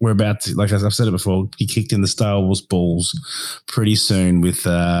we're about to, like as I've said it before, be kicked in the Star Wars balls pretty soon with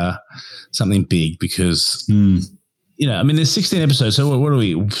something big because, you know, I mean, there's 16 episodes. So what are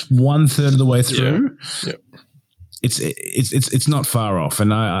we? 1/3 of the way through. Yeah. It's not far off,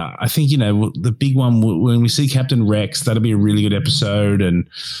 and I think, you know, the big one when we see Captain Rex, that'll be a really good episode, and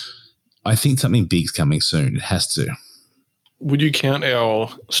I think something big's coming soon. It has to. Would you count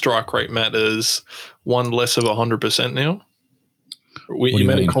our strike rate, Matt, as one less of 100% now? You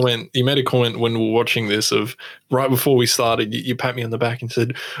made a comment. You made a comment when we were watching this of right before we started. You pat me on the back and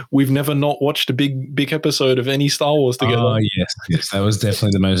said, "We've never not watched a big episode of any Star Wars together." Oh yes, that was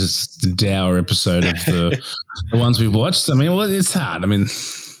definitely the most dour episode of the ones we've watched. I mean, well, it's hard. I mean,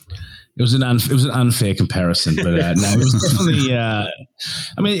 it was an unfair comparison, but no, it was definitely. I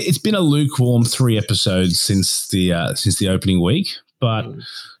mean, it's been a lukewarm 3 episodes since the opening week, but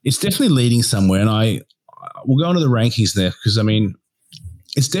it's definitely leading somewhere. And we'll go into the rankings there because I mean,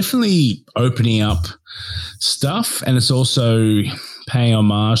 it's definitely opening up stuff, and it's also paying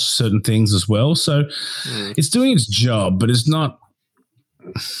homage to certain things as well. So it's doing its job, but it's not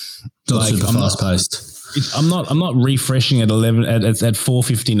like super fast paced. I'm not refreshing at 11 at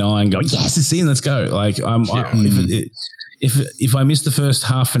 4:59 going, yes, it's in, let's go. Like if I miss the first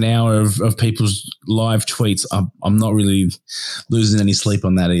half an hour of people's live tweets, I'm not really losing any sleep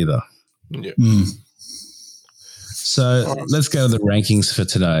on that either. Yeah. So let's go to the rankings for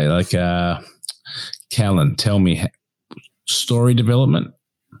today. Like, Callan, tell me, story development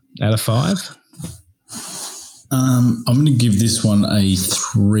out of 5? I'm going to give this one a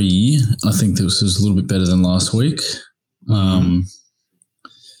 3. I think this was a little bit better than last week. I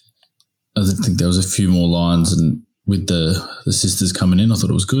think there was a few more lines, and with the sisters coming in, I thought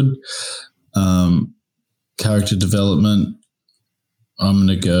it was good. Character development, I'm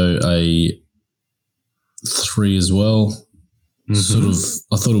going to go a 3 as well. Sort of,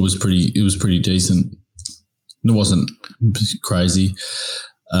 I thought it was pretty decent. It wasn't crazy.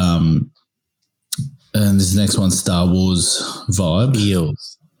 And this next one, Star Wars vibe.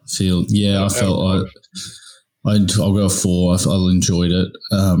 Feel. Yeah, I felt I'll go a 4. I enjoyed it.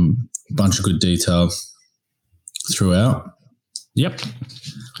 Bunch of good detail throughout. Yep.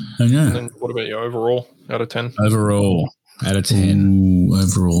 And then what about your overall out of 10? Overall out of 10. Ooh,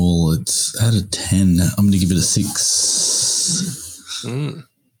 overall, it's out of 10. I'm going to give it a 6.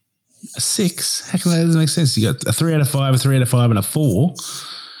 A 6? How come that doesn't make sense? You got a 3 out of 5, a 3 out of 5, and a 4.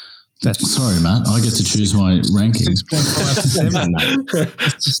 Sorry, Matt. I get to choose my rankings. 6.5 to 7.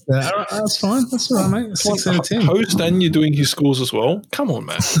 That's fine. That's all right, mate. 6 out of 10. Host, and you're doing his scores as well. Come on,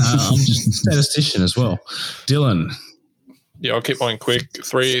 Matt. I'm just a statistician as well. Dylan. Yeah, I'll keep mine quick.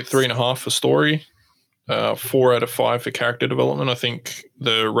 3.5 for story. 4 out of 5 for character development. I think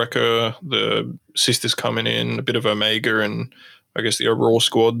the Wrecker, the sisters coming in, a bit of Omega, and I guess the overall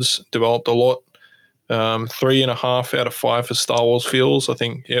squads developed a lot. 3.5 out of 5 for Star Wars feels. I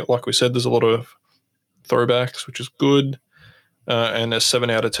think, yeah, like we said, there's a lot of throwbacks, which is good. And a 7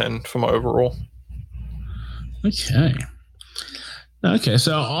 out of 10 for my overall. Okay,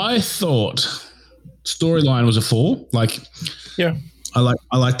 so I thought storyline was a 4. Like, Yeah. I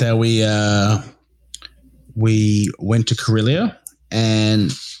liked how we went to Corellia,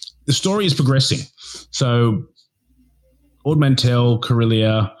 and the story is progressing. So, Ord Mantell,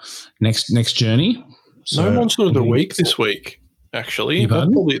 Corellia, next journey. So, No monster of the week this week. Actually, there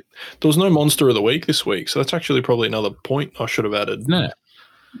was no monster of the week this week, so that's actually probably another point I should have added. No,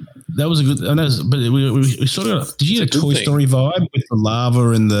 that was a good. But we sort of did you get a Toy Story vibe with the lava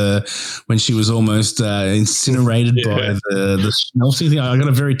and when she was almost incinerated by the smelting thing? I got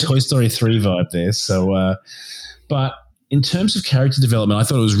a very Toy Story 3 vibe there. So, but in terms of character development, I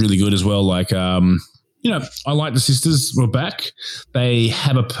thought it was really good as well. Like, I like the sisters were back. They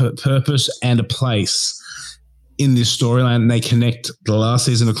have a purpose and a place in this storyline, and they connect the last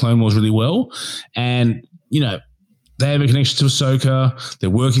season of Clone Wars really well. And, they have a connection to Ahsoka. They're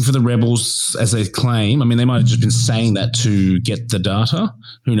working for the Rebels, as they claim. I mean, they might have just been saying that to get the data.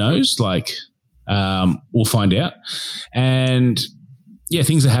 Who knows? Like, we'll find out. And, yeah,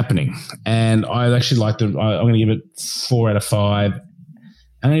 things are happening. And I actually like I'm going to give it 4 out of 5. I'm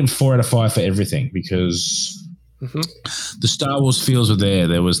going to give it 4 out of 5 for everything because the Star Wars feels were there.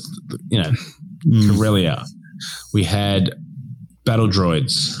 There was, Corellia. We had battle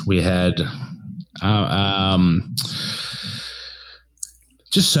droids. We had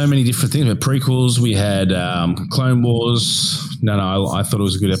just so many different things. We had prequels. We had Clone Wars. I thought it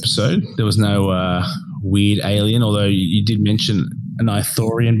was a good episode. There was no weird alien, although you did mention an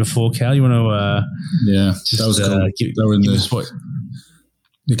Ithorian before, Cal. You want to that was cool. They were in the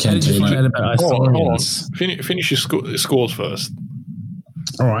how did you find out about Ithorians? Finish your scores first.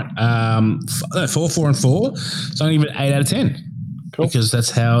 All right. 4, 4, and 4. So I'm going to give it 8 out of 10. Cool. Because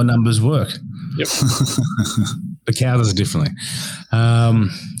that's how numbers work. Yep. The cow does it differently. I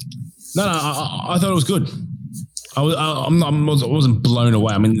thought it was good. I wasn't blown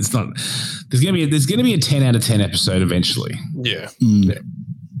away. I mean, it's not. There's gonna be a 10 out of 10 episode eventually. Yeah.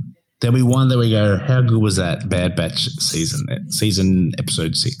 There'll be one that we go, how good was that Bad Batch season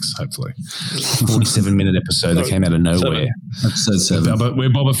episode 6, hopefully. 47-minute episode that came out of nowhere. Episode 7. But where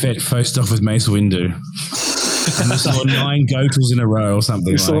Boba Fett faced off with Mace Windu. And we saw 9 Gokuls in a row or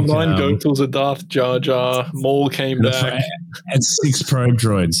something. We saw 9 Gokuls, a Darth Jar Jar, Maul came back. And 6 probe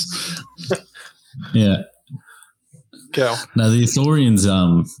droids. Yeah. Cal. Now, the Ithorian's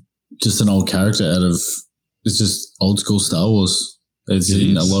just an old character it's just old school Star Wars. It's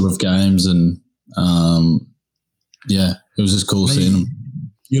in a lot of games and, it was just cool seeing them.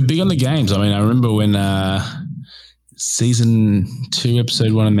 You're big on the games. I mean, I remember when season 2,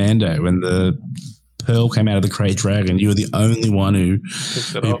 episode 1 of Mando, when the Pearl came out of the Krayt Dragon, you were the only one who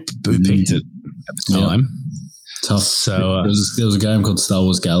picked it at the time. Tough. So there was a game called Star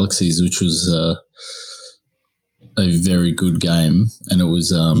Wars Galaxies, which was a very good game, and it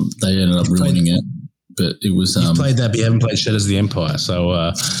was they ended up ruining it. But it was you've played that, but you haven't played Shadows of the Empire. So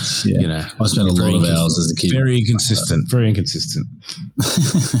I spent a lot of hours as a kid. Very inconsistent. Very inconsistent.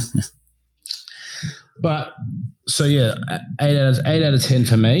 But so 8 out of 10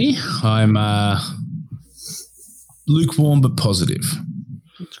 for me. I'm lukewarm but positive.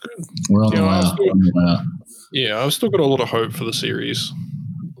 That's good. We're on the way out. Yeah, I've still got a lot of hope for the series.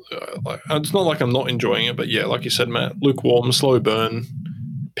 It's not like I'm not enjoying it, but yeah, like you said, Matt, lukewarm, slow burn,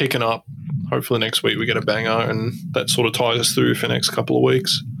 picking up. Hopefully next week we get a banger, and that sort of ties us through for the next couple of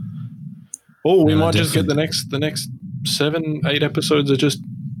weeks. Or we might just get the next 7, 8 episodes are just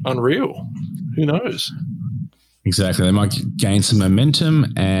unreal. Who knows? Exactly. They might gain some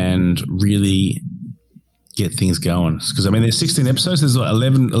momentum and really get things going. Because, I mean, there's 16 episodes. There's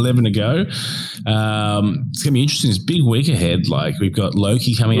 11 to go. It's going to be interesting. It's a big week ahead. Like, we've got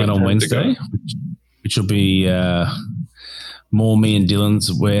Loki coming out on Wednesday, which will be more me and Dylan's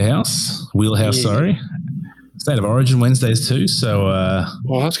wheelhouse, sorry. State of Origin Wednesdays too. So,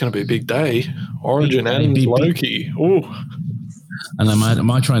 that's going to be a big day. Origin and Loki. Ooh. And I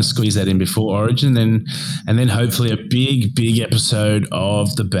might try and squeeze that in before Origin, and then hopefully a big episode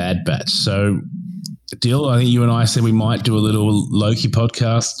of the Bad Batch. So, Dill, I think you and I said we might do a little Loki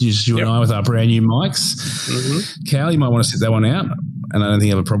podcast, just you and I with our brand new mics. Mm-hmm. Cal, you might want to set that one out, and I don't think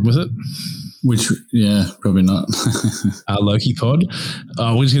you have a problem with it. Probably not. Our Loki pod.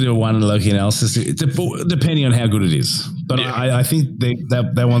 We're just going to do a one Loki analysis, depending on how good it is. But I think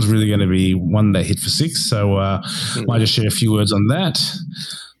that one's really going to be one that hit for 6. So might just share a few words on that.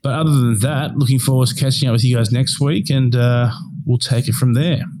 But other than that, looking forward to catching up with you guys next week, and we'll take it from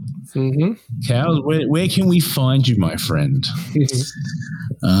there. Mm-hmm. Cal, where can we find you, my friend?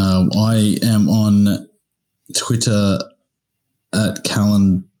 I am on Twitter at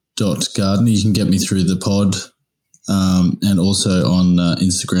Callan.Gardner. You can get me through the pod and also on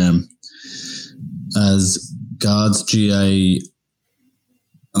Instagram as Guards GA.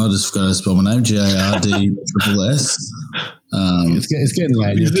 I just forgot to spell my name. GARD SSS. It's getting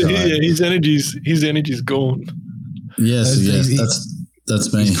late. His energy's gone. Yes,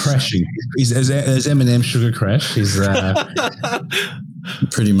 that's me. He's crashing. He's as Eminem Sugar Crash. He's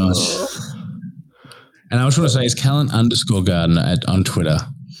pretty much. And I just want to say, it's Callan_Gardner on Twitter.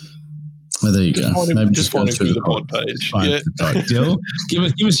 Well, there you go. Maybe just find him through the pod page. Yeah. Dill, give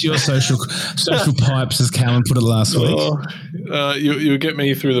us your social pipes, as Callan put it last week. You'll get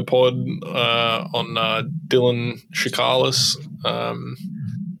me through the pod on Dylan Shikalis.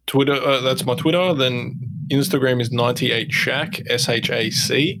 Twitter, that's my Twitter. Then Instagram is 98Shack,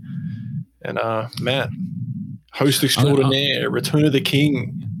 SHAC. And Matt, host extraordinaire, Return of the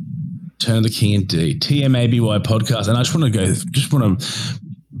King. Return of the King, indeed. TMABY podcast. And I just want to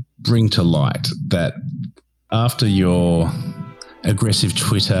bring to light that after your aggressive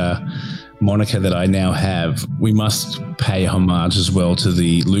Twitter moniker that I now have, we must pay homage as well to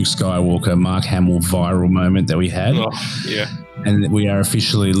the Luke Skywalker, Mark Hamill viral moment that we had. Oh, yeah. And we are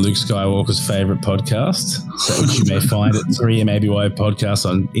officially Luke Skywalker's favourite podcast, which you may find at 3MABY Podcast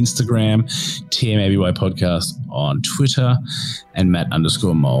on Instagram, TMABY Podcast on Twitter, and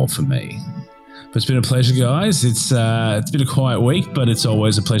Matt_Mole for me. But it's been a pleasure, guys. It's been a quiet week, but it's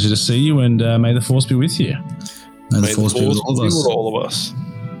always a pleasure to see you, and may the Force be with you. May the Force be with all of us.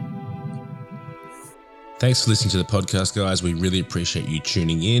 Thanks for listening to the podcast, guys. We really appreciate you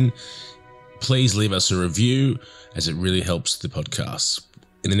tuning in. Please leave us a review, as it really helps the podcast.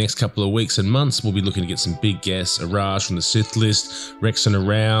 In the next couple of weeks and months, we'll be looking to get some big guests, Araj from the Sith List, Rexon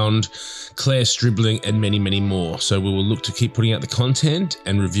Around, Claire Stribling, and many, many more. So we will look to keep putting out the content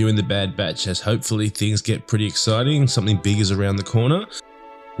and reviewing the Bad Batch as hopefully things get pretty exciting. Something big is around the corner.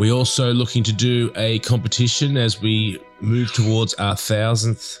 We're also looking to do a competition as we move towards our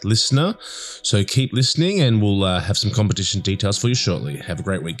 1,000th listener. So keep listening, and we'll have some competition details for you shortly. Have a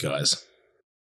great week, guys.